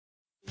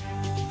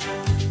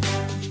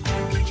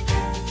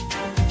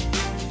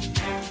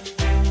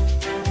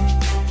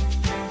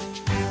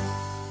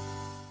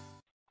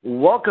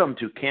Welcome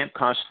to Camp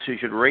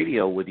Constitution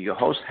Radio with your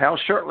host, Hal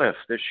Shurtleff.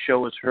 This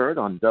show is heard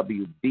on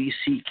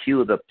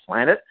WBCQ The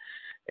Planet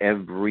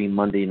every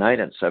Monday night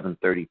at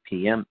 7:30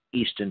 p.m.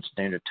 Eastern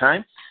Standard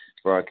Time,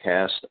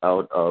 broadcast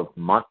out of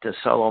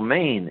Monticello,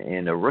 Maine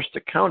in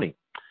Aroostook County.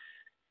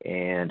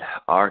 And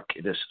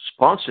it is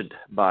sponsored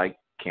by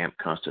Camp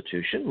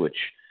Constitution, which,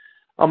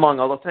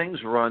 among other things,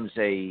 runs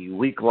a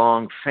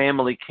week-long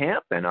family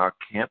camp, and our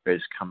camp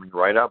is coming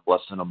right up, less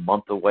than a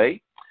month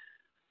away.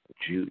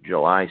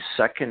 July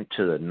 2nd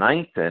to the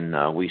 9th,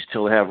 and we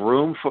still have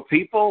room for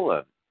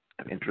people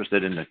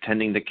interested in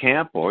attending the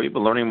camp or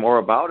even learning more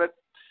about it.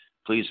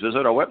 Please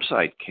visit our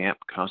website,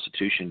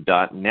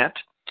 campconstitution.net.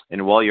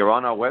 And while you're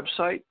on our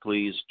website,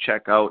 please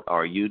check out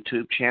our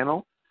YouTube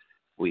channel.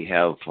 We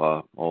have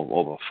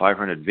over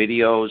 500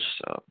 videos,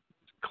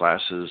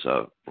 classes,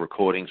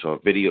 recordings, or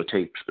video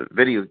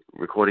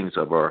recordings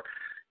of our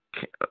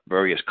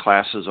various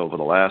classes over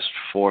the last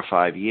 4 or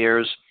 5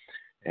 years,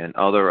 and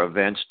other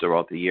events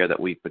throughout the year that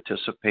we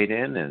participate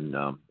in, and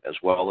as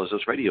well as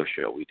this radio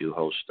show. We do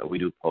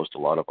post a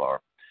lot of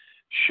our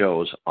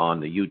shows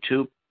on the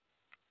YouTube,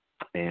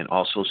 and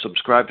also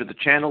subscribe to the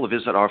channel.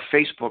 Visit our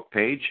Facebook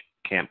page,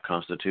 Camp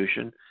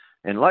Constitution,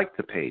 and like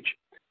the page.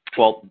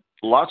 Well,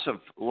 lots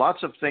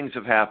of things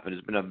have happened.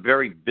 It's been a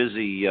very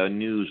busy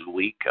news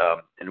week,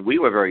 and we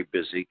were very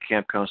busy.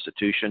 Camp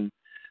Constitution.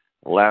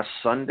 Last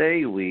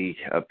Sunday, we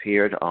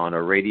appeared on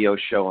a radio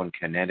show in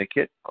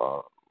Connecticut.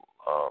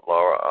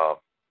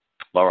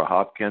 Laura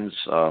Hopkins,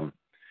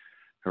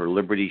 her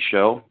Liberty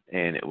show,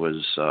 and it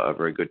was a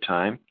very good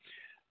time.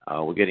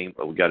 We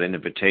got an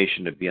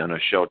invitation to be on a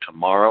show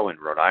tomorrow in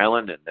Rhode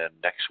Island, and then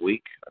next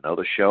week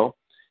another show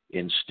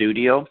in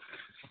studio.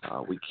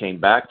 We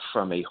came back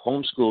from a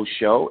homeschool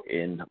show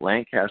in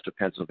Lancaster,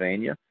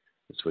 Pennsylvania.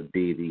 This would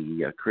be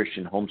the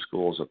Christian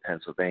Homeschools of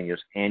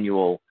Pennsylvania's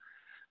annual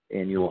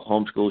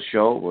homeschool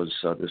show. It was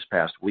this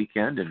past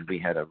weekend, and we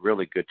had a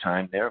really good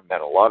time there. Met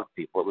a lot of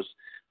people. It was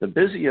the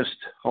busiest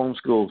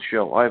homeschool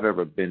show I've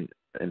ever been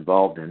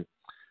involved in.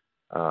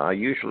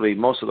 Usually,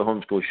 most of the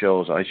homeschool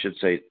shows, I should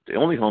say, the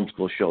only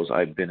homeschool shows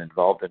I've been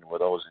involved in were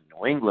those in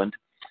New England,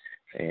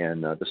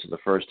 and this is the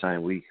first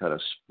time we kind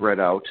of spread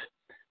out,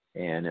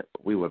 and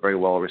we were very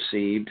well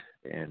received,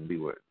 and we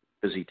were a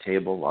busy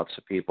table. Lots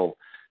of people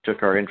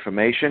took our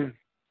information.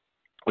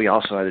 We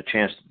also had a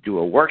chance to do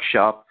a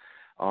workshop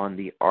on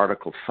the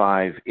Article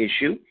 5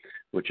 issue,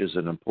 which is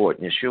an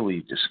important issue.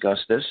 We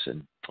discussed this,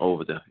 and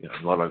over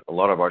a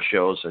lot of our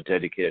shows are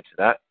dedicated to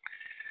that.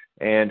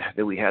 And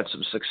then we had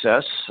some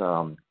success.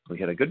 We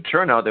had a good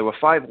turnout. There were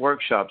 5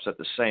 workshops at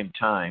the same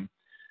time,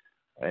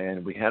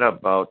 and we had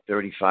about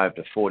 35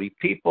 to 40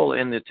 people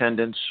in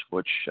attendance,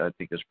 which I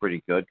think is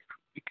pretty good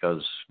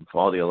because of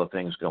all the other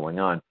things going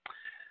on.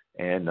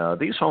 And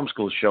these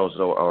homeschool shows,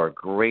 though, are a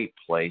great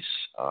place.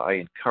 I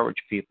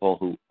encourage people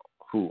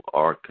who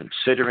are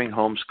considering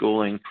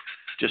homeschooling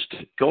just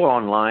to go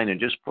online and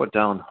just put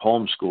down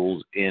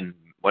homeschools in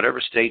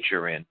whatever state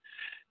you're in.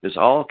 There's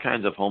all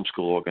kinds of homeschool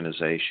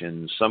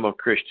organizations. Some are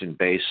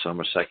Christian-based, some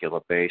are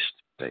secular-based.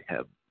 They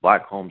have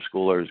black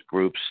homeschoolers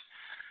groups.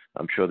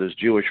 I'm sure there's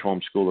Jewish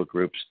homeschooler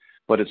groups.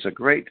 But it's a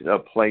great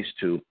place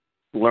to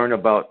learn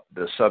about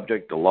the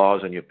subject, the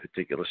laws in your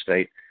particular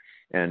state.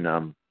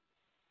 And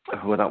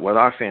with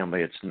our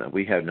family,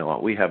 we have no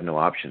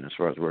option as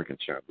far as we're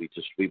concerned.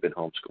 We've been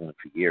homeschooling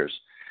for years,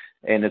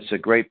 and it's a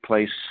great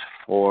place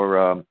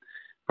for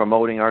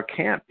promoting our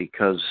camp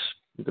because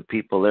the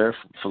people there,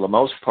 for the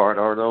most part,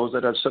 are those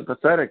that are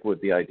sympathetic with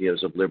the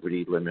ideas of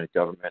liberty, limited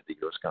government, the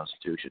U.S.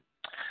 Constitution.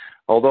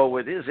 Although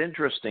it is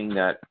interesting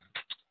that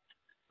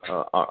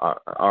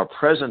our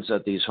presence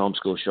at these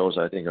homeschool shows,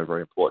 I think, are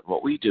very important.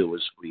 What we do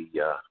is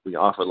we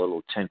offer a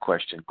little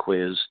 10-question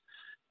quiz,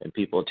 and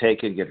people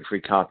take it, get a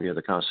free copy of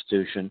the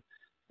Constitution.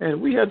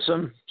 And we had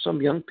some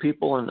young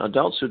people and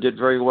adults who did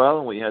very well,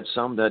 and we had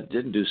some that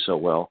didn't do so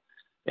well.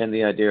 And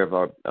the idea of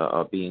our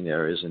being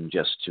there isn't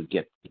just to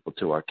get people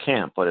to our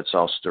camp, but it's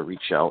also to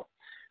reach out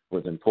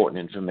with important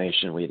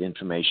information. We had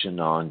information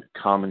on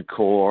Common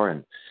Core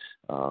and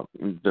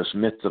this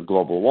myth of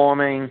global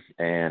warming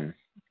and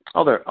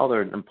other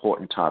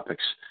important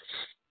topics.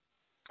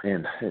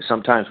 And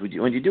sometimes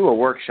when you do a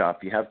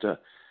workshop, you have to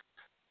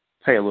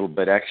pay a little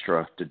bit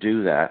extra to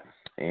do that,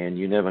 and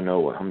you never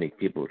know how many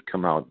people would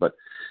come out. But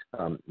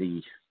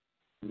the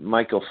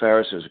Michael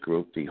Farris's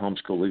group, the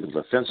Homeschool Legal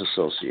Defense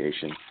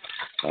Association,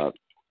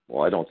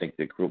 I don't think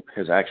the group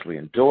has actually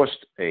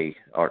endorsed an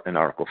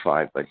Article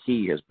 5, but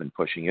he has been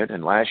pushing it.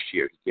 And last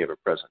year he gave a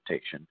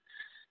presentation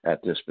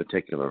at this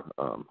particular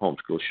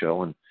homeschool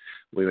show, and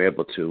we were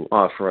able to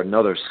offer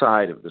another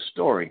side of the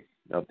story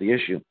of the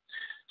issue.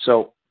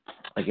 So,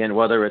 again,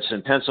 whether it's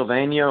in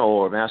Pennsylvania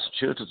or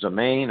Massachusetts or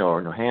Maine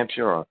or New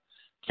Hampshire or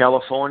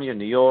California,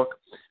 New York,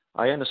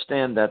 I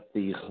understand that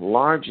the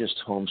largest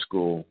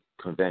homeschool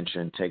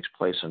convention takes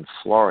place in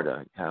Florida.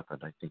 It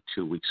happened, I think,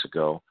 2 weeks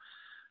ago.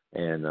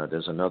 And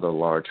there's another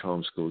large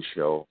homeschool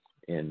show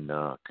in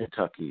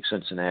Kentucky,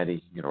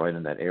 Cincinnati, right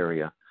in that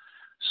area.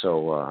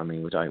 So,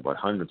 we're talking about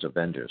hundreds of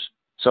vendors.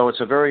 So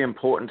it's a very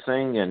important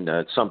thing, and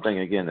it's something,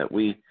 again, that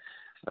we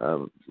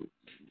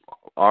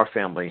our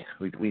family,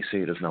 we see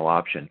it as no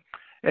option.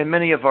 And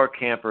many of our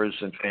campers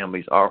and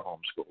families are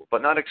homeschooled,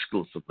 but not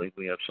exclusively.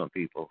 We have some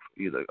people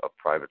either of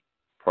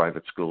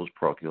private schools,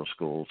 parochial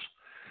schools,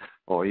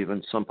 or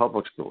even some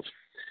public schools.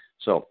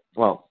 So,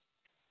 well,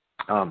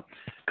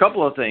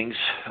 couple of things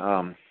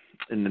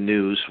in the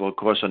news. Well, of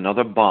course,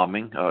 another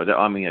bombing,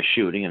 a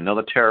shooting,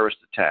 another terrorist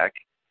attack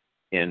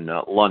in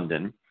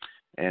London.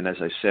 And as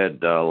I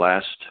said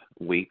last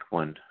week,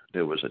 when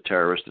there was a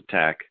terrorist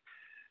attack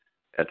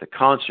at the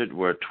concert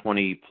where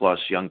 20-plus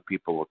young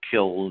people were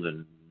killed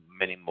and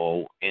many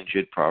more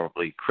injured,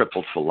 probably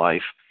crippled for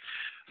life,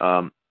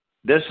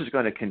 this is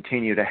going to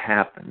continue to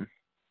happen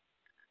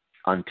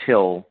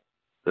until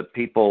the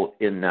people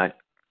in that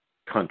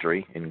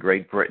country, in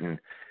Great Britain,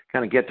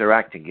 kind of get their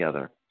act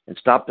together and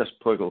stop this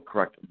political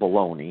correct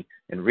baloney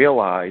and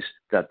realize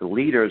that the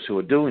leaders who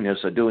are doing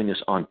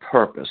this on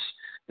purpose.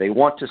 They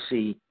want to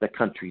see the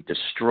country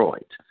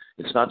destroyed.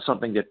 It's not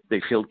something that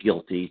they feel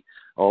guilty.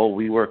 Oh,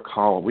 we were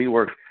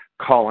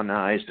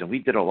colonized and we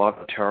did a lot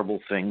of terrible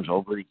things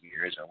over the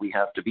years, and we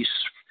have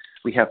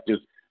to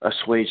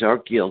assuage our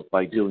guilt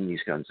by doing these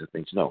kinds of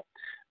things. No,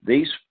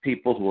 these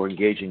people who are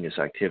engaging in this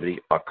activity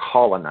are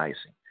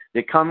colonizing.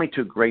 They're coming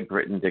to Great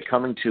Britain. They're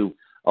coming to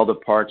other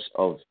parts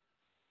of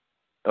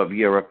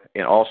Europe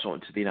and also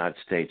into the United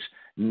States,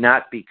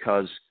 not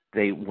because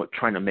they were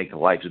trying to make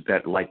life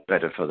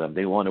better for them.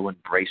 They want to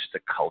embrace the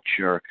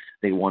culture.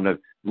 They want to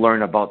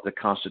learn about the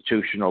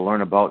Constitution or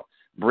learn about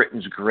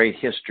Britain's great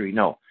history.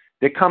 No,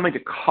 they're coming to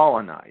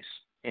colonize,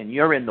 and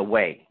you're in the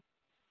way.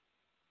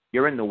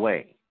 You're in the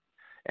way.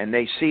 And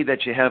they see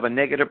that you have a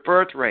negative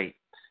birth rate,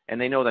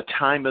 and they know the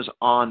time is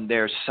on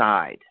their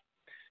side.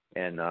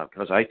 And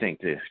because I think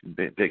the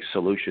big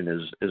solution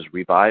is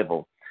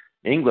revival.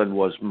 England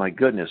was, my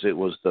goodness, it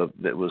was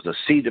the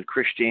seat of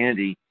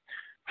Christianity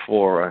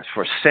for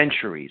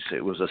centuries.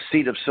 It was a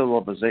seat of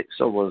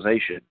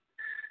civilization.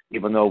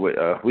 Even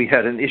though we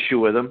had an issue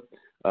with them,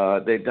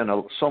 they've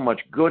done so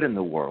much good in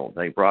the world.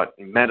 They brought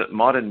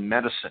modern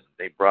medicine.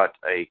 They brought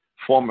a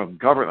form of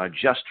government, a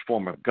just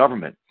form of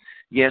government.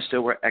 Yes,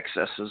 there were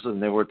excesses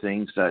and there were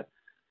things that,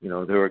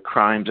 there were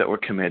crimes that were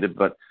committed.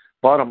 But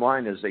bottom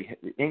line is,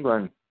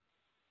 England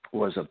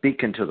was a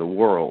beacon to the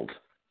world.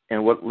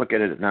 And look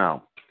at it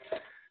now.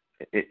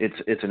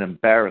 It's an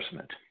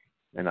embarrassment.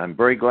 And I'm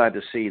very glad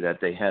to see that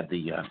they had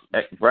the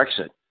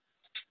Brexit.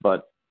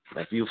 But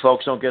if you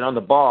folks don't get on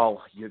the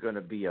ball, you're going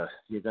to be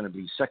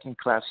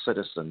second-class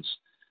citizens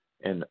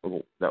in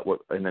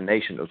the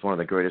nation that was one of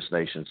the greatest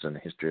nations in the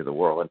history of the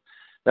world. And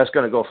that's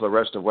going to go for the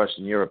rest of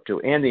Western Europe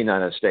too, and the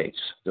United States.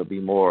 There'll be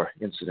more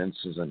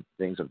incidences and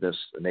things of this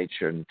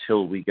nature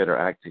until we get our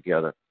act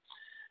together.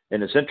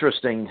 And it's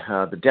interesting,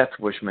 the death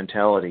wish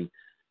mentality,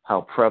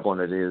 how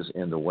prevalent it is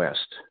in the West,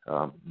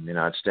 in the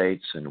United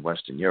States and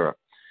Western Europe.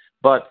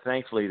 But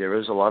thankfully, there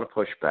is a lot of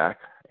pushback,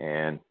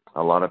 and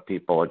a lot of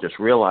people are just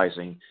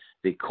realizing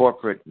the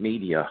corporate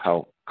media,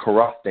 how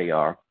corrupt they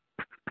are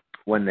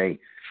when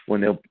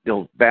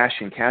they'll bash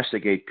and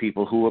castigate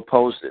people who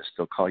oppose this.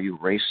 They'll call you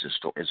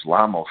racist or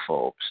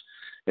Islamophobes.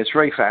 It's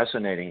very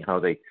fascinating how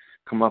they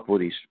come up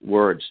with these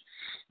words,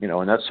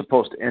 and that's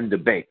supposed to end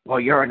debate. Well,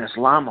 you're an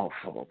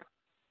Islamophobe.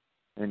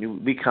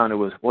 And we counter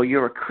with, well,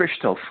 you're a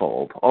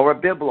Christophobe or a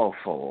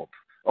Biblophobe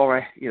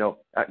or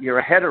you're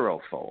a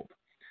heterophobe.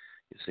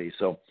 You see,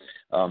 so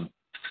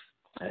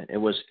it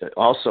was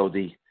also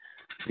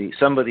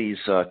some of these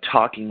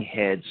talking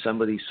heads,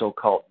 some of these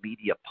so-called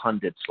media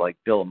pundits like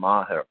Bill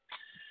Maher.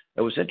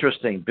 It was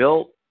interesting.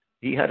 Bill,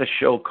 he had a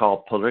show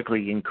called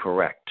Politically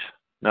Incorrect.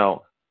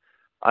 Now,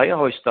 I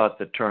always thought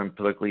the term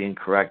politically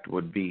incorrect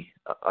would be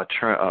a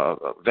term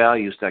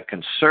values that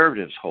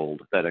conservatives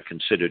hold that are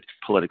considered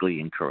politically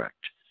incorrect.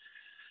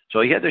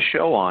 So he had the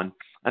show on,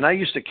 and I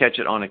used to catch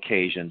it on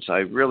occasions. I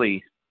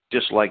really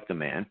disliked the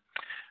man.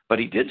 But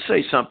he did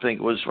say something.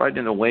 It was right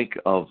in the wake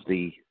of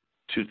the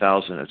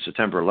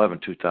September 11,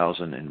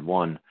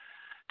 2001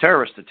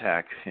 terrorist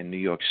attack in New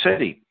York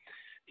City.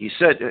 He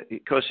said,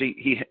 because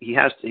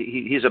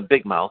he's a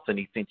big mouth and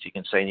he thinks he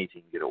can say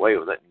anything and get away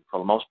with it. And for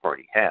the most part,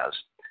 he has.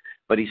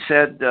 But he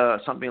said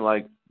something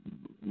like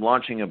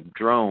launching a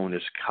drone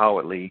is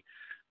cowardly,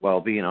 while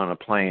being on a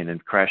plane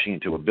and crashing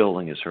into a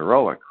building is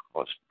heroic.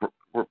 Well,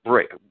 it's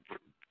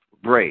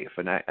brave.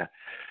 And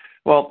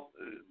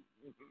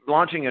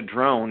launching a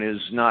drone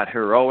is not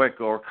heroic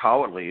or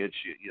cowardly. It's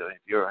if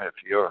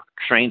you're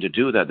trained to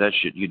do that,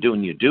 you're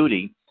doing your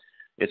duty.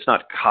 It's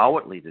not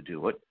cowardly to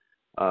do it.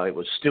 It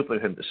was stupid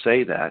of him to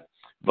say that,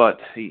 but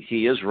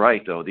he is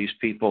right. Though these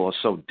people are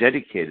so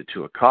dedicated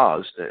to a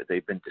cause that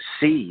they've been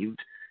deceived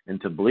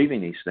into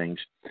believing these things.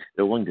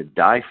 They're willing to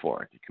die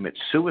for it, to commit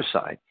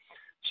suicide.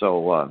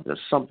 So there's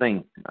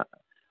something.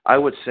 I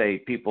would say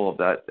people of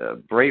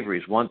that bravery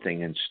is one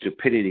thing, and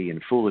stupidity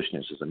and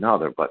foolishness is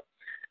another. But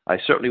I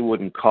certainly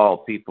wouldn't call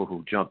people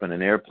who jump in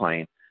an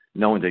airplane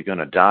knowing they're going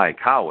to die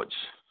cowards.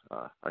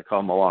 I call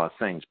them a lot of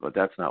things, but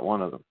that's not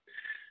one of them.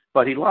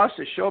 But he lost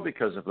his show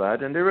because of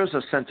that, and there is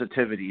a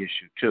sensitivity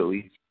issue, too.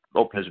 He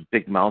opened his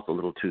big mouth a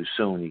little too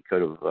soon. He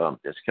could have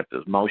just kept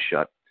his mouth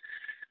shut.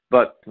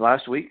 But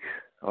last week,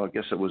 I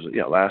guess it was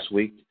last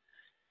week,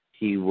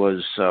 he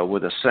was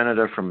with a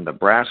senator from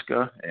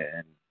Nebraska,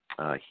 and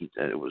he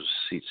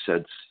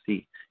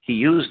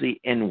used the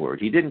N-word.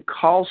 He didn't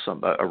call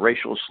somebody a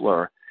racial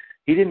slur.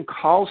 He didn't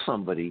call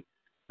somebody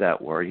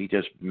that word. He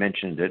just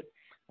mentioned it.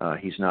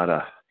 He's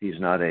a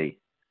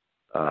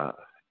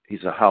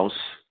house,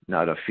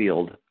 not a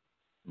field,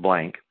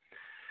 blank.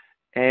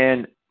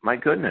 And my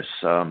goodness,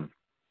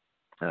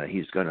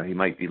 he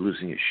might be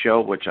losing his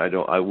show, which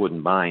I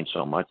wouldn't mind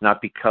so much.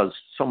 Not because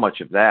so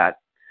much of that,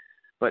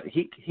 but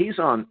he's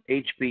on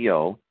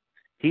HBO.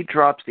 He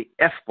drops the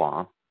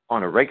F-bomb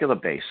on a regular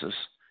basis.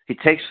 He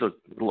takes the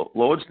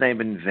Lord's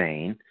name in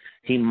vain.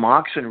 He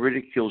mocks and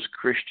ridicules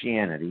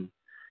Christianity,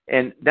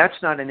 and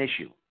that's not an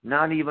issue,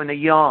 not even a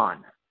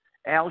yawn.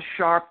 Al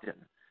Sharpton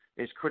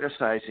is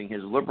criticizing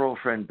his liberal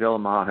friend Bill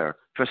Maher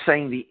for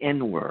saying the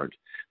N-word,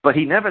 but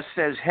he never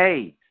says,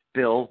 "Hey,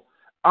 Bill,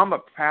 I'm a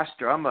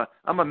pastor.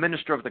 I'm a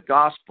minister of the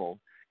gospel,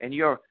 and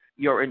you're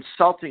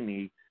insulting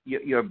me.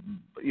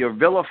 You're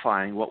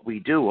vilifying what we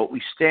do, what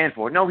we stand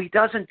for." No, he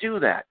doesn't do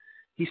that.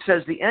 He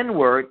says the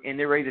N-word, and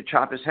they're ready to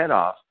chop his head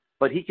off.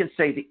 But he can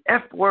say the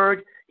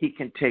F-word. He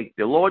can take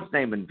the Lord's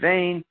name in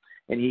vain,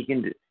 and he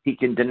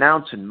can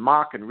denounce and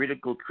mock and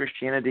ridicule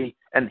Christianity,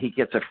 and he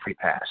gets a free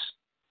pass.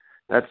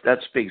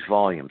 That speaks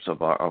volumes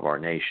of our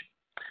nation.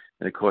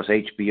 And of course,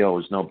 HBO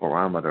is no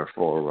barometer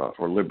for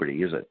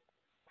liberty, is it?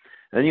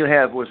 Then you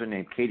have, what's her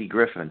name, Katie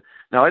Griffin.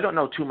 Now, I don't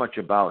know too much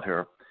about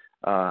her.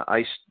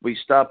 We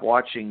stopped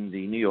watching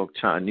the New York,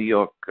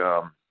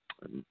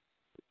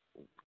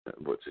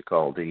 what's it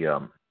called,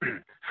 the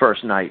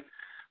first night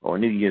or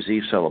New Year's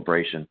Eve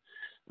celebration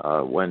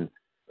when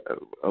it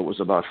was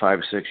about 5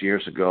 or 6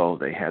 years ago.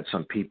 They had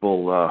some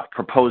people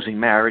proposing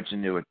marriage,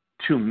 and there were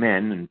two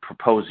men and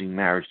proposing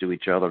marriage to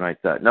each other, and I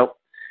thought, nope,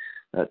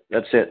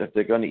 that's it. If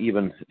they're going to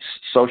even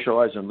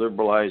socialize and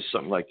liberalize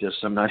something like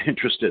this, I'm not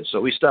interested. So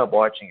we stopped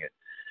watching it.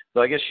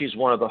 So I guess she's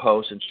one of the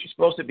hosts, and she's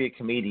supposed to be a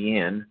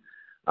comedian.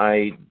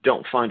 I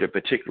don't find her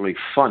particularly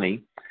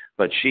funny,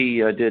 but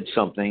she did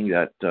something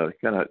that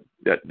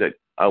that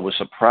I was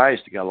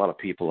surprised to get a lot of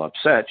people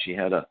upset. She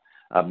had a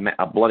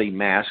bloody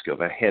mask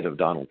of a head of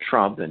Donald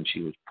Trump, and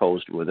she was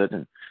posed with it,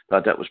 and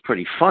thought that was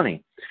pretty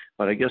funny.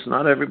 But I guess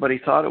not everybody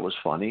thought it was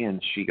funny,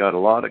 and she got a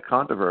lot of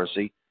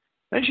controversy.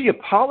 Then she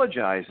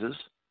apologizes,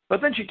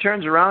 but then she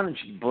turns around and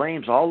she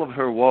blames all of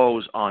her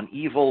woes on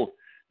evil,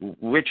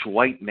 rich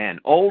white men.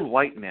 Old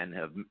white men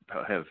have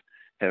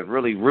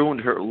really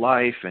ruined her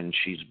life, and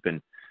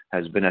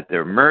has been at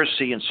their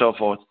mercy and so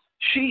forth.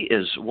 She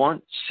is one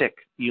sick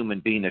human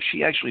being if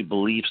she actually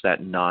believes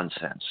that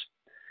nonsense.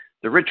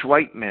 The rich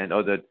white men,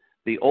 or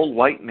the old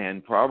white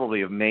men, probably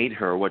have made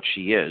her what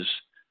she is.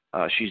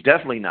 She's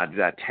definitely not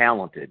that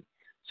talented,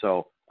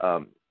 so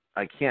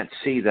I can't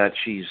see that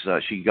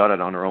she got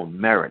it on her own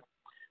merit.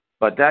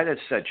 But that is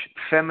such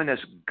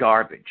feminist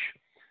garbage.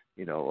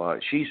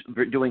 She's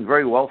doing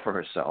very well for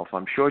herself.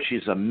 I'm sure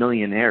she's a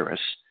millionairess.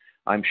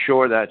 I'm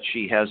sure that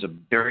she has a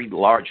very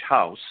large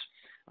house.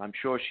 I'm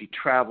sure she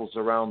travels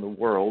around the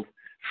world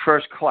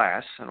first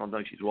class. I don't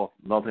think she's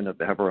wealthy enough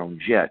to have her own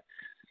jet.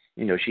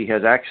 She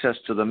has access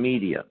to the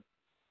media.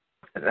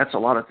 That's a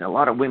lot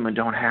of women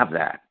don't have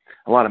that.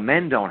 A lot of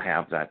men don't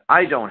have that.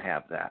 I don't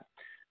have that,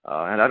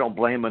 and I don't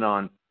blame it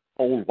on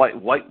old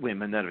white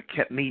women that have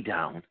kept me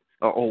down,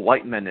 or old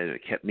white men that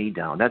have kept me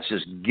down. That's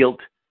just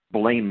guilt,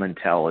 blame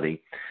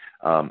mentality.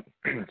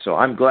 So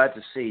I'm glad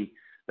to see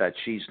that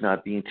she's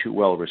not being too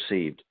well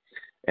received,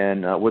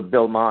 and with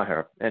Bill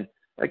Maher. And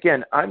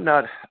again,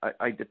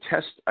 I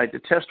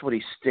detest what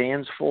he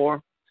stands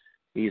for.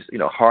 He's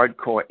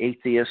hardcore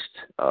atheist,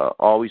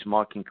 always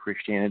mocking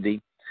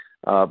Christianity.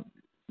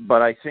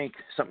 But I think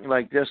something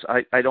like this,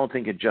 I don't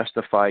think it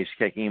justifies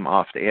taking him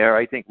off the air.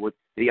 I think what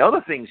the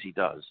other things he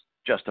does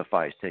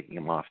justifies taking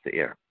him off the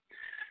air.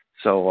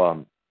 So,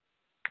 and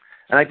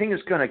I think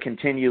it's going to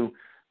continue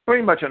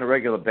pretty much on a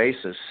regular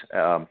basis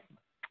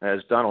as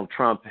Donald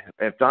Trump.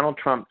 If Donald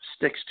Trump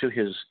sticks to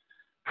his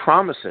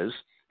promises,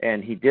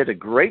 and he did a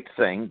great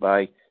thing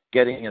by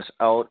getting us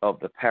out of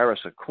the Paris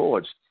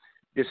Accords.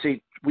 You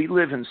see, we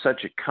live in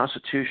such a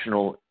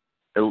constitutionally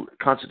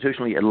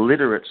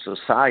illiterate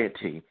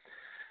society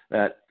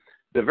that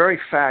the very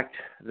fact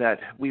that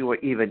we were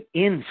even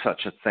in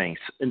such a thing,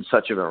 in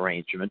such an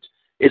arrangement,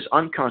 is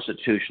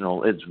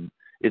unconstitutional.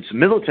 It's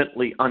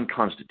militantly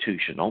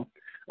unconstitutional.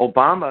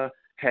 Obama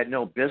had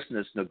no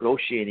business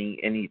negotiating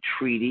any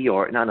treaty,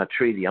 or not a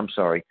treaty,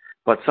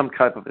 but some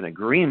type of an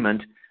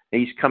agreement.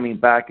 He's coming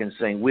back and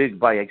saying, we're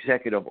by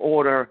executive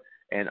order,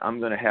 and I'm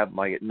going to have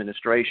my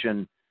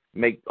administration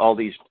make all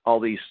these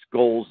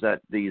goals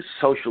that these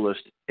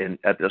socialists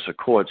at this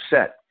accord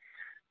set.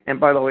 And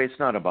by the way, it's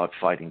not about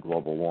fighting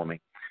global warming.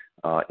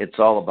 It's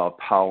all about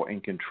power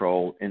and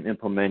control and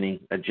implementing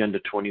Agenda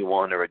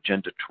 21 or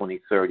Agenda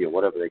 2030 or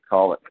whatever they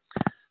call it.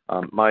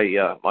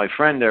 My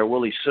friend there,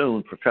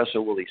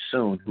 Professor Willie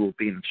Soon, who will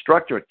be an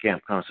instructor at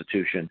Camp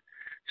Constitution,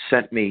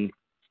 sent me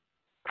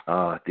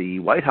the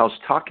White House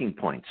talking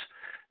points,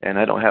 and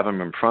I don't have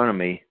them in front of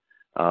me,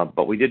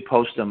 But we did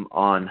post them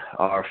on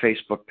our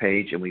Facebook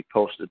page, and we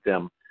posted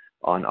them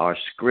on our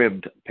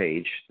Scribd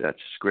page. That's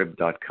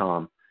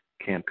scribd.com,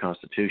 Camp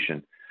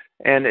Constitution.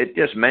 And it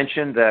just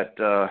mentioned that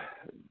the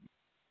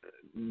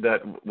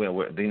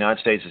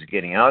United States is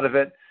getting out of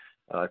it.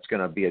 It's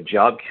going to be a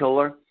job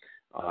killer.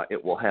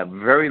 It will have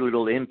very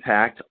little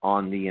impact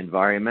on the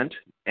environment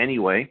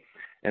anyway.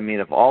 I mean,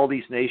 if all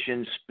these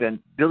nations spend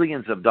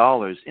billions of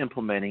dollars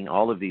implementing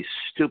all of these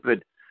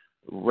stupid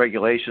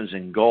regulations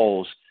and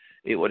goals,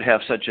 it would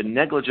have such a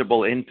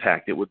negligible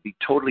impact. It would be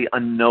totally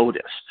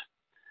unnoticed.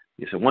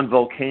 You said one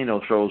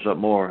volcano throws up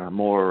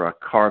more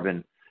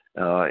carbon,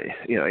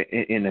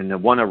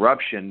 in one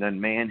eruption than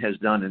man has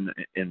done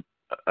in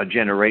a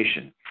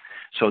generation.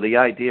 So the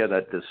idea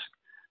that this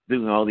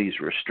doing all these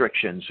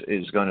restrictions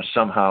is going to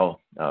somehow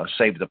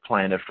save the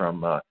planet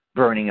from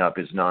burning up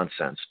is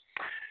nonsense.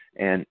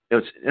 And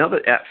it's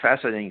another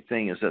fascinating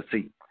thing is that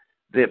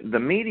the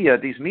media,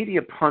 these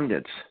media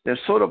pundits, they're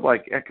sort of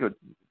like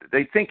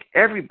they think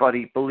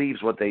everybody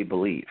believes what they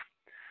believe.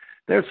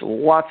 There's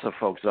lots of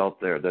folks out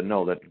there that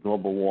know that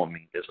global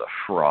warming is a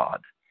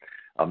fraud,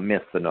 a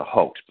myth, and a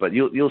hoax. But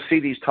you'll see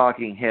these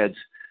talking heads.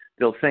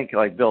 They'll think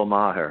like Bill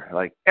Maher,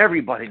 like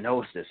everybody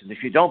knows this, and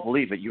if you don't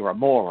believe it, you're a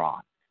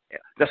moron.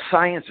 The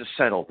science is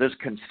settled. There's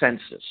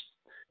consensus.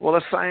 Well,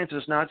 the science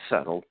is not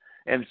settled,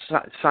 and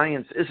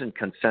science isn't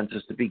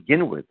consensus to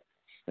begin with.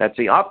 That's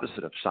the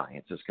opposite of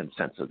science is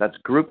consensus. That's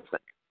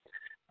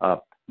groupthink.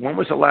 When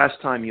was the last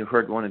time you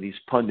heard one of these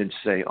pundits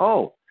say,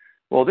 oh,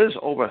 well, there's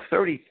over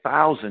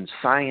 30,000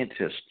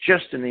 scientists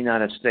just in the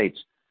United States,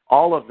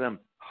 all of them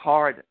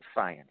hard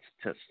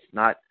scientists,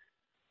 not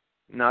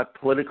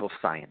political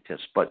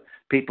scientists, but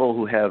people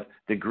who have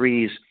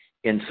degrees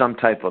in some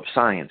type of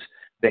science.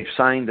 They've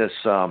signed this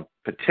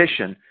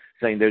petition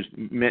saying there's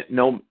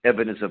no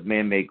evidence of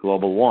man-made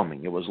global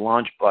warming. It was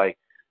launched by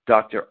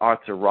Dr.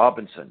 Arthur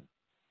Robinson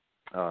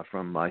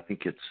from, I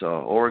think it's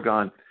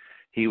Oregon.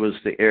 He was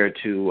the heir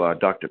to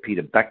Dr.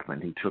 Peter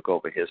Beckman. He took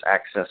over his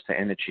Access to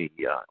Energy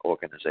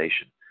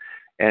organization.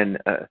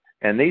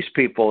 And these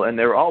people, and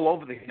they're all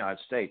over the United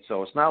States,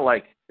 so it's not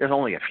like there's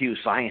only a few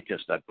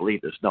scientists that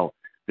believe this. No,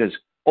 there's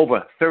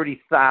over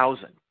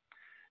 30,000.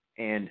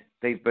 And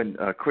they've been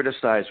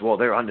criticized, well,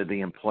 they're under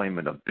the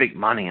employment of big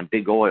money and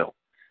big oil.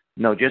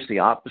 No, just the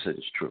opposite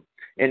is true.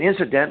 And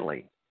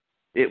incidentally,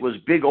 it was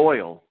big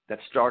oil that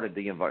started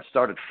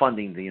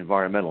funding the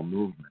environmental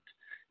movement.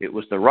 It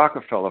was the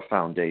Rockefeller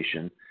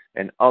Foundation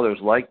and others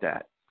like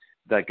that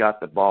got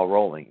the ball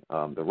rolling.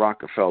 The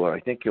Rockefeller, I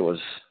think it was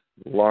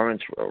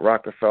Lawrence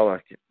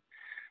Rockefeller,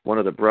 one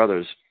of the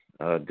brothers.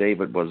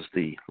 David was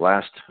the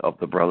last of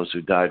the brothers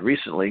who died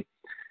recently.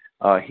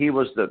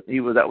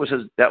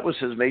 That was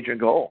his major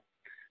goal,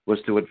 was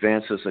to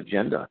advance this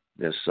agenda.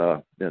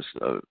 So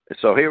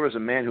here was a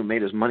man who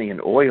made his money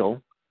in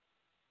oil,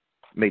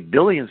 made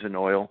billions in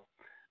oil,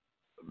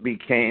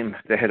 became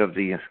the head of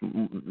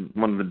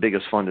one of the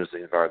biggest funders of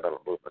the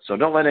environmental movement. So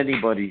don't let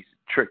anybody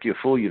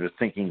fool you to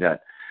thinking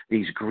that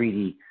these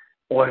greedy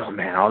oil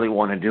men, all they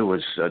want to do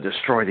is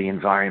destroy the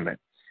environment.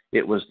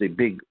 It was the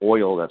big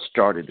oil that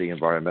started the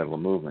environmental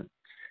movement.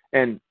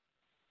 And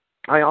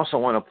I also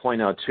want to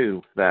point out,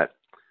 too, that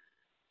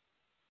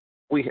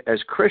we,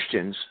 as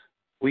Christians,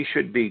 we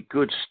should be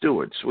good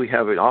stewards. We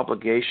have an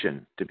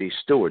obligation to be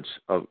stewards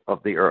of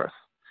the earth.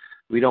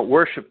 We don't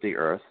worship the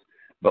earth,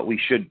 but we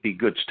should be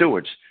good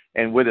stewards.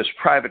 And with this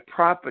private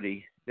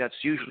property, that's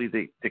usually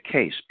the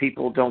case.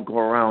 People don't go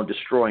around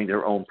destroying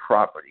their own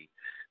property.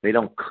 They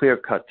don't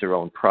clear-cut their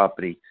own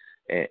property,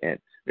 and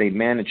they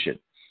manage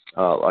it.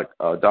 Like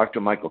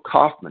Dr. Michael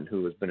Kaufman,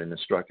 who has been an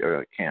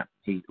instructor at camp,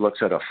 he looks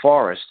at a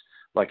forest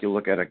like you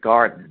look at a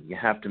garden. You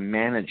have to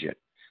manage it.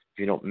 If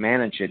you don't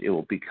manage it, it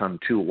will become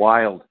too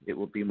wild. It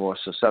will be more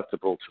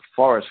susceptible to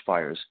forest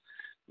fires.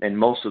 And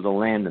most of the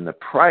land in the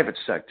private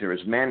sector is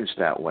managed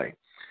that way.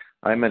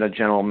 I met a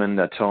gentleman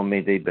that told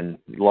me they'd been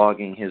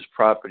logging his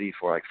property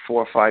for like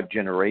 4 or 5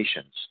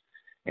 generations.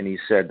 And he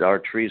said, our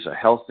trees are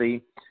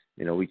healthy.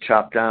 We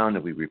chop down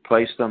and we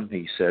replace them.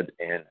 He said,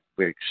 and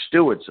we're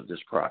stewards of this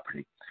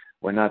property.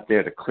 We're not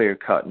there to clear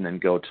cut and then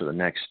go to the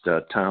next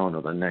town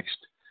or the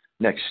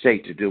next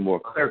state to do more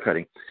clear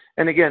cutting.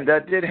 And again,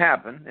 that did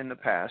happen in the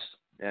past,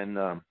 and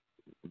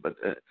but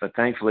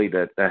thankfully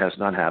that has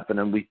not happened,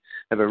 and we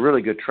have a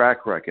really good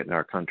track record in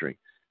our country.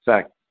 In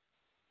fact,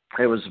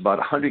 it was about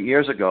 100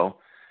 years ago,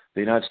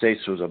 the United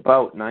States was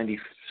about 90%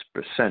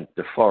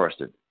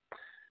 deforested.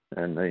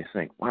 And they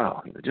think,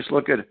 wow, just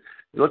look at,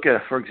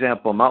 for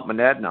example, Mount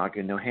Monadnock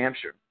in New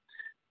Hampshire.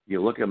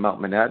 You look at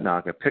Mount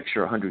Monadnock, a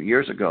picture 100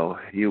 years ago,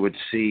 you would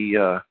see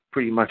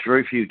pretty much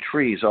very few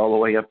trees all the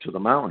way up to the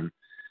mountain.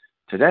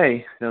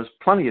 Today, there's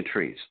plenty of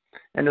trees,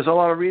 and there's a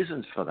lot of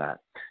reasons for that.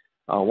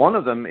 One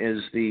of them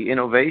is the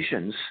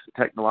innovations,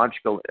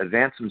 technological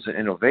advancements and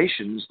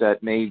innovations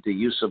that made the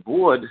use of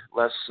wood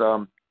less,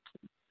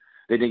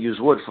 they didn't use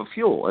wood for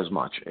fuel as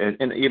much,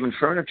 and even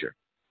furniture.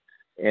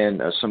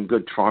 And some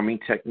good farming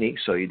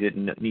techniques, so you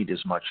didn't need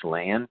as much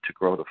land to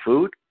grow the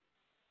food.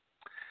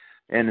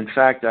 And in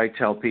fact, I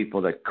tell people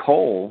that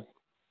coal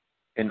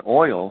and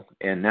oil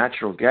and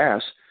natural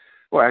gas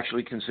were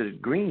actually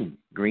considered green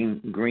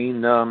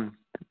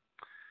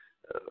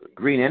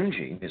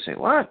energy. You say,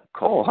 what?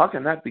 Coal? How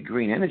can that be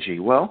green energy?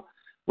 Well,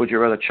 would you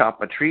rather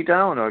chop a tree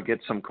down or get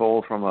some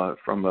coal from a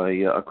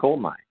coal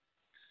mine?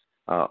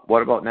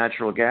 What about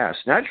natural gas?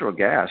 Natural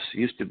gas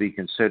used to be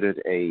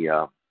considered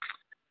a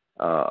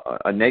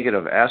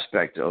negative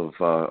aspect of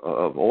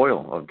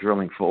oil, of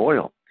drilling for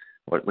oil.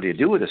 What do you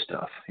do with this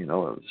stuff? You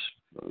know,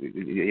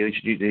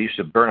 they used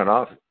to burn it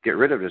off, get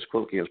rid of it as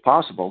quickly as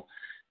possible.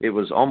 It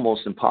was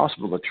almost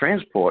impossible to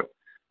transport.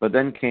 But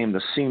then came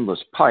the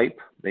seamless pipe.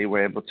 They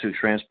were able to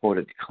transport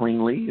it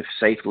cleanly,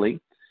 safely,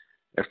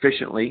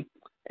 efficiently.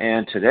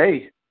 And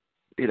today,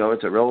 you know,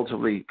 it's a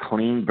relatively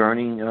clean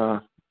burning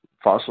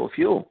fossil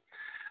fuel.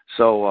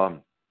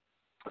 So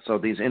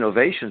these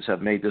innovations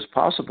have made this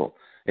possible.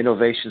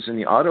 Innovations in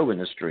the auto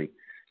industry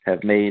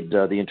have made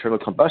the internal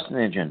combustion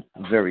engine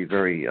very,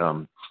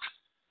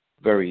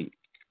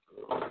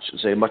 I should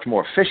say, much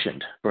more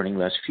efficient, burning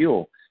less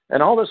fuel.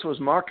 And all this was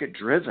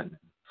market-driven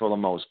for the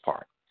most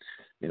part.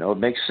 You know, it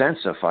makes sense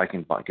if I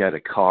can get a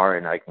car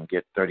and I can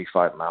get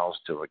 35 miles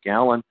to a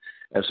gallon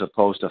as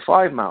opposed to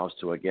 5 miles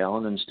to a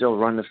gallon and still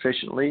run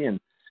efficiently and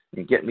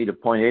get me to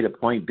point A to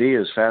point B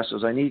as fast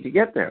as I need to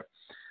get there.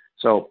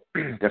 So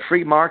the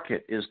free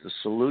market is the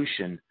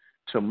solution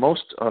to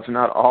most, if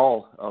not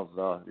all, of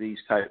these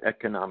type of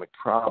economic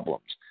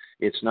problems.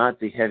 It's not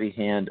the heavy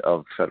hand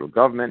of federal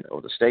government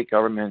or the state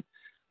government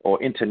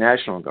or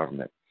international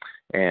government.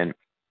 And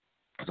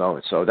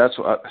so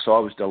I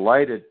was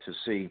delighted to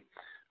see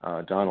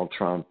Donald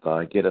Trump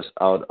get us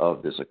out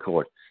of this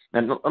accord.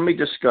 And let me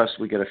discuss,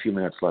 we got a few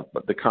minutes left,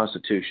 but the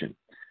Constitution.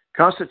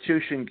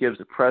 Constitution gives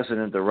the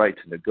president the right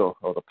to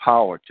or the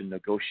power to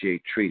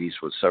negotiate treaties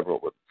with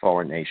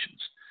foreign nations.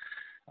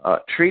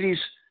 Treaties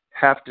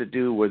have to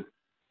do with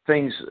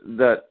things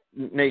that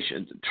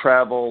nations,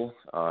 travel,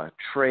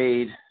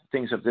 trade,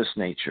 things of this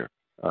nature,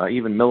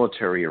 even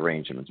military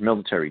arrangements,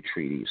 military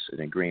treaties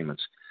and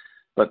agreements.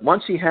 But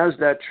once he has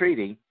that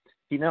treaty,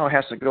 he now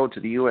has to go to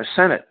the U.S.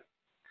 Senate,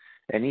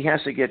 and he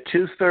has to get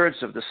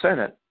 2/3 of the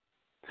Senate,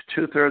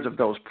 2/3 of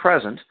those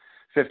present,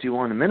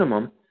 51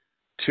 minimum,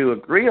 to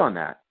agree on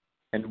that.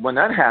 And when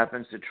that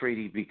happens, the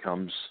treaty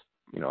becomes,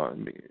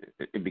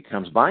 it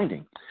becomes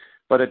binding.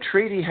 But a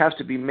treaty has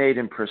to be made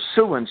in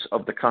pursuance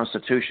of the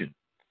Constitution.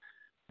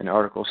 In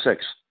Article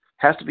 6,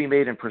 has to be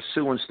made in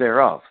pursuance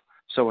thereof.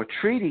 So a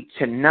treaty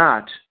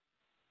cannot,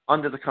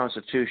 under the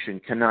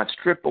Constitution, cannot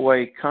strip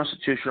away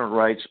constitutional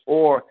rights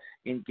or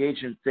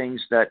engage in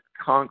things that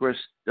Congress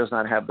does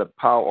not have the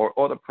power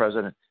or the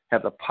president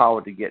have the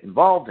power to get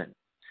involved in.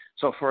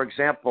 So, for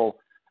example,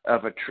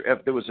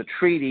 if there was a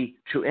treaty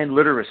to end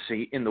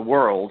literacy in the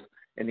world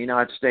and the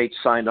United States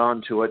signed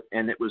on to it,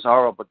 and it was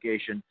our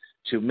obligation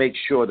to make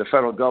sure the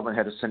federal government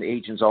had to send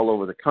agents all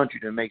over the country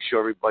to make sure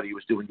everybody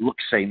was doing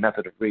look-say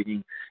method of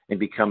reading and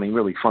becoming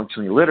really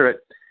functionally literate,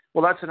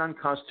 well, that's an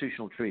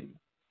unconstitutional treaty.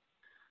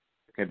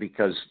 Okay,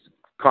 because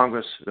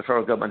Congress, the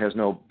federal government, has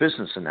no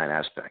business in that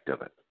aspect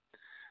of it.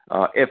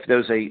 If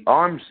there's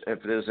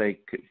a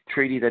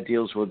treaty that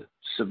deals with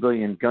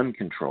civilian gun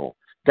control,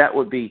 that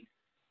would be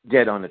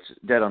dead on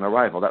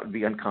arrival. That would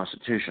be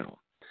unconstitutional.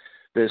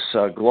 This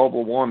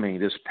global warming,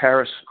 this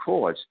Paris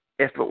Accords,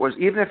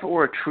 even if it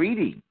were a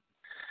treaty,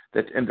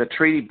 and the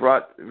treaty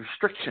brought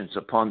restrictions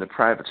upon the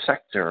private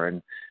sector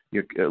and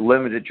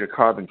limited your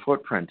carbon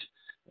footprint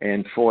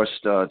and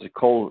forced the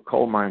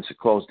coal mines to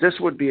close, this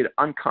would be an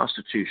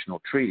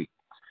unconstitutional treaty.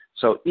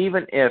 So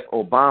even if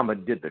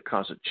Obama did the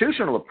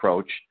constitutional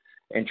approach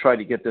and tried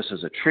to get this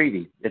as a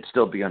treaty, it'd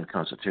still be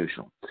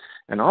unconstitutional.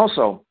 And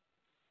also,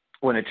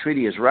 when a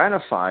treaty is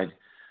ratified,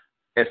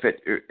 if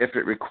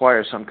it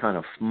requires some kind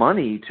of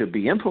money to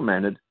be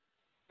implemented,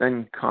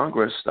 then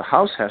Congress, the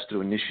House, has to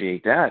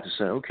initiate that to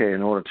say, okay,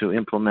 in order to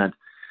implement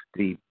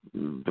the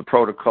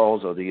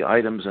protocols or the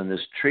items in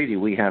this treaty,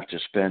 we have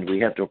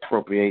to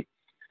appropriate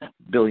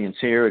billions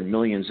here and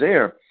millions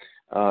there.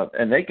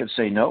 And they can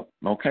say, no,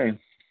 okay,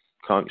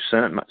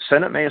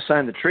 Senate may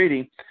assign the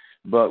treaty,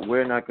 but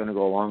we're not going to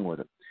go along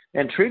with it.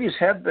 And treaties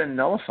have been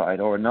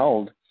nullified or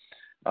annulled.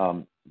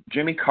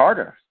 Jimmy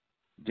Carter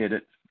did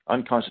it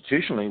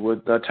unconstitutionally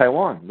with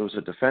Taiwan. There was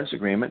a defense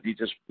agreement. He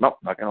just, nope,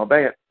 not going to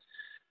obey it.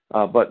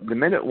 But the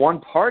minute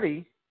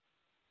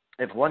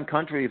if one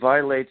country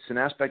violates an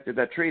aspect of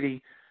that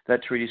treaty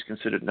is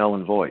considered null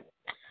and void.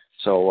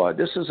 So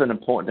this is an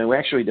important, and we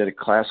actually did a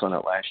class on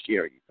it last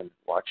year. You can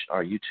watch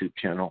our YouTube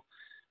channel.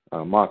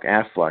 Mark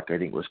Affleck, I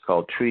think it was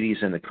called Treaties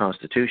in the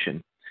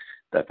Constitution,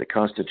 that the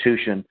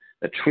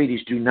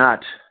treaties do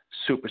not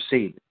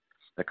supersede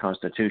the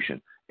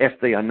Constitution if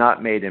they are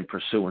not made in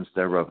pursuance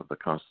thereof of the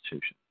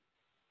Constitution.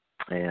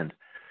 And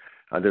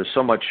there's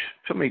so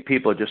many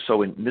people are just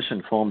so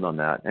misinformed on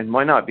that. And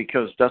why not?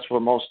 Because that's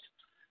what most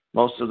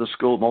of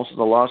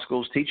the law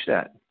schools teach,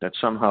 that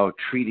somehow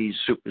treaties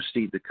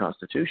supersede the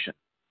Constitution.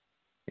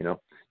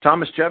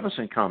 Thomas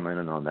Jefferson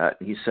commented on that.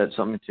 He said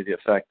something to the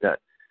effect that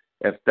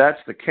if that's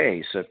the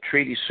case, if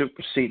treaties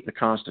supersede the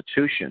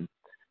Constitution,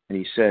 and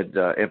he said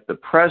if the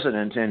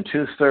president and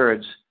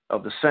 2/3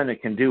 of the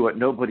Senate can do what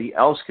nobody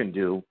else can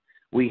do,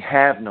 we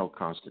have no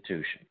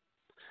Constitution.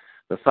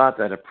 The thought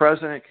that a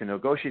president can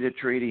negotiate a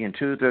treaty and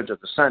 2/3 of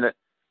the Senate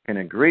can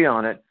agree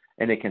on it,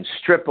 and it can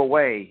strip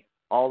away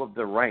all of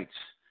the rights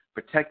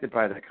protected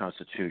by the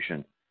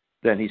Constitution,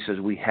 then he says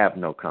we have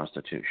no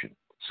Constitution.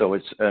 So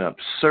it's an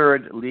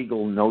absurd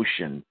legal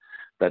notion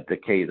that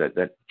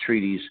that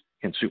treaties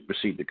can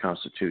supersede the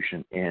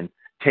Constitution and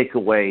take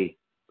away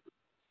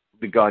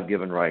the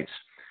God-given rights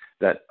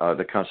that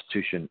the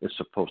Constitution is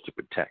supposed to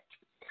protect.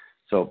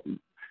 So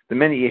the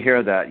minute you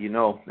hear that, you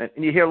know,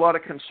 and you hear a lot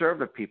of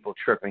conservative people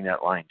tripping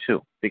that line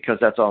too, because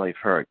that's all they've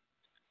heard,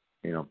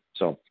 you know.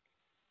 So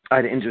I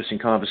had an interesting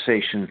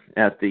conversation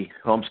at the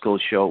homeschool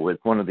show with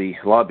one of the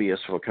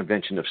lobbyists for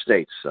Convention of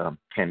States,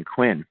 Ken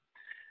Quinn,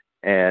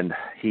 and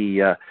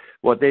he,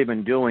 what they've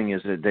been doing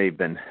is that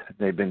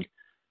they've been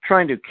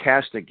trying to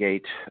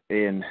castigate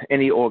in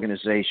any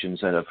organizations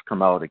that have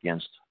come out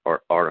against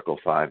Article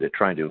 5. They're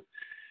trying to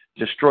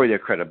destroy their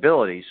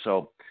credibility.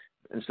 So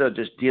instead of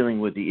just dealing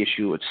with the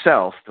issue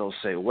itself, they'll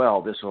say,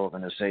 well, this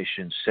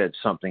organization said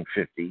something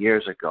 50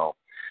 years ago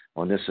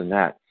on this and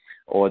that.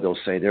 Or they'll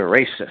say they're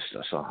racist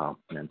or somehow.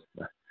 And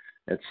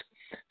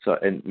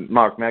and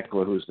Mark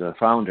Meckler, who's the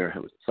founder,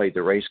 played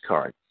the race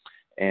card.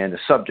 And the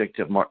subject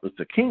of Martin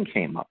Luther King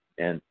came up.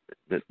 And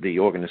the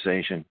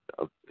organization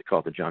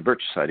called the John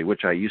Birch Society,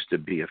 which I used to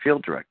be a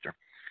field director.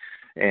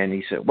 And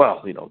he said,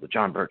 well, you know, the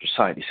John Birch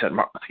Society said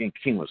Martin Luther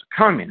King was a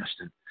communist.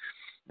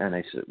 And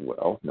I said,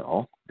 well,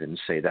 no, didn't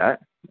say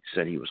that. He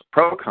said he was a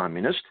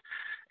pro-communist.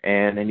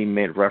 And then he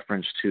made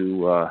reference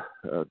to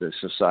the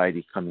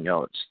society coming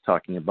out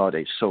talking about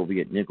a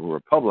Soviet Negro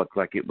Republic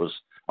like it was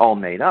all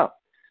made up.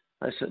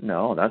 I said,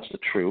 no, that's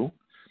not true.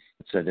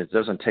 I said, it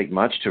doesn't take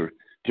much to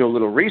do a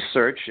little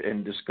research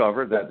and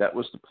discover that that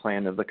was the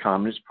plan of the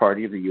Communist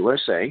Party of the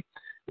USA,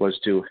 was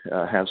to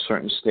have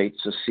certain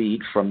states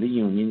secede from the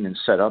Union and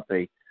set up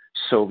a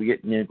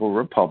Soviet Negro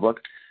Republic.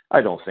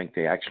 I don't think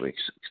they actually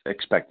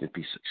expected to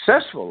be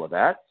successful with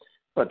that,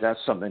 but that's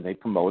something they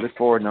promoted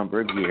for a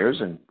number of years,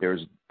 and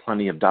there's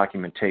plenty of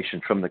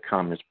documentation from the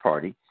Communist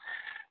Party.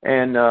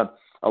 And a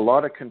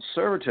lot of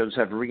conservatives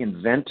have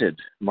reinvented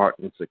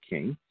Martin Luther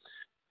King,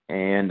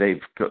 and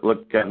they've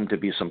looked at him to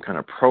be some kind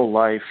of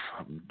pro-life,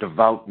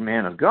 devout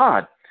man of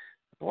God.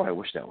 Boy, I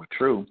wish that were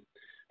true.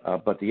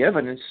 But the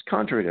evidence is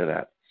contrary to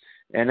that.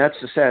 And that's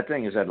the sad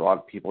thing, is that a lot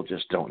of people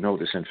just don't know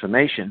this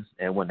information,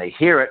 and when they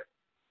hear it,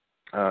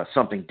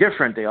 something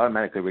different, they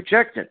automatically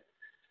reject it,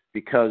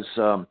 because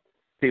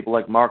people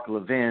like Mark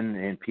Levin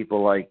and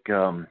people like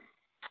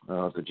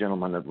the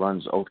gentleman that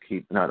runs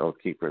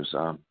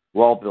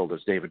Wall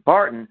Builders, David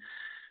Barton,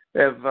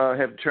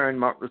 have turned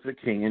Martin Luther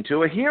King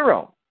into a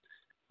hero.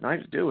 And all I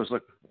have to do is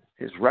look,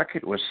 his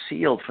record was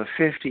sealed for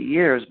 50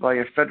 years by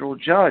a federal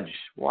judge.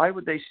 Why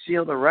would they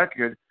seal the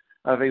record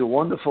of a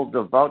wonderful,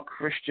 devout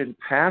Christian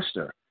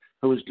pastor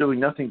who was doing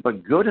nothing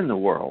but good in the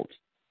world?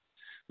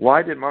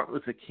 Why did Martin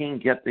Luther King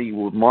get the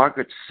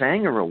Margaret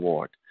Sanger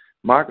Award?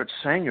 Margaret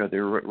Sanger, the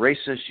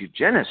racist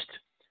eugenist,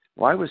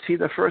 why was he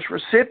the first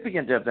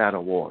recipient of that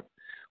award?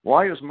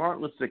 Why was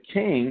Martin Luther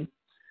King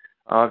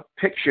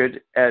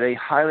pictured at a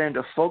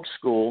Highlander folk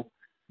school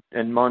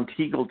in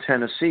Monteagle,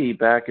 Tennessee,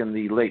 back in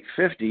the late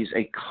 50s,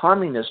 a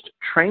communist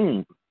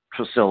training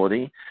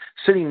facility,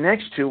 sitting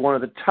next to one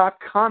of the top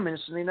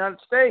communists in the United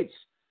States?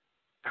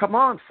 Come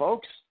on,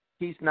 folks.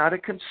 He's not a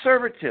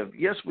conservative.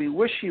 Yes, we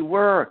wish he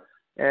were.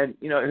 And,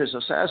 you know, his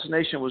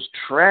assassination was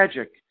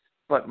tragic.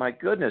 But, my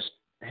goodness,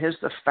 here's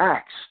the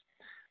facts.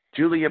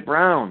 Julia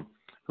Brown,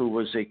 who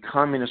was a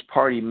Communist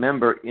Party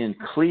member in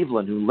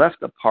Cleveland, who left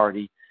the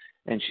party,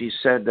 and she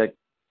said that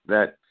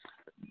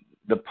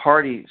the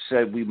party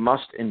said we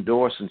must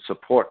endorse and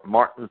support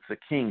Martin Luther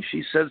King.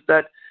 She says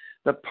that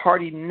the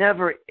party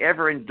never,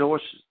 ever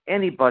endorsed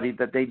anybody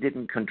that they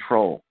didn't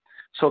control.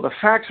 So the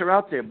facts are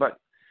out there, but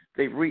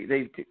they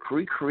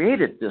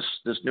recreated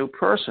this new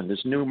person,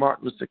 this new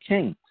Martin Luther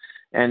King.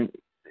 And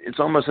it's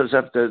almost as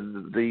if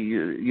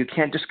you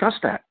can't discuss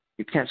that.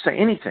 You can't say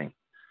anything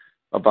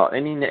about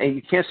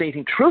you can't say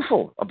anything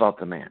truthful about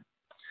the man.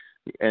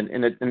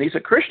 And these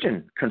are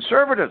Christian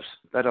conservatives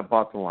that have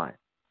bought the line.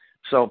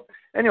 So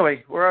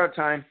anyway, we're out of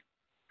time.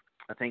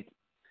 I think,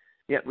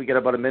 we got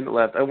about a minute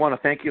left. I want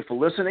to thank you for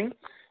listening,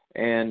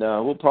 and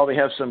we'll probably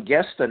have some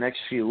guests the next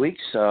few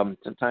weeks.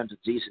 Sometimes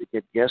it's easy to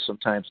get guests,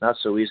 sometimes not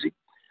so easy.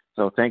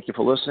 So thank you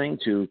for listening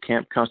to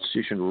Camp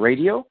Constitution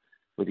Radio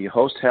with your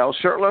host, Hal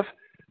Shurtleff,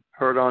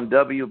 heard on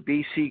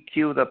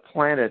WBCQ The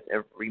Planet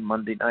every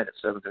Monday night at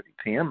 7:30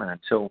 p.m. And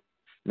until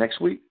next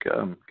week,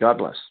 God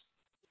bless.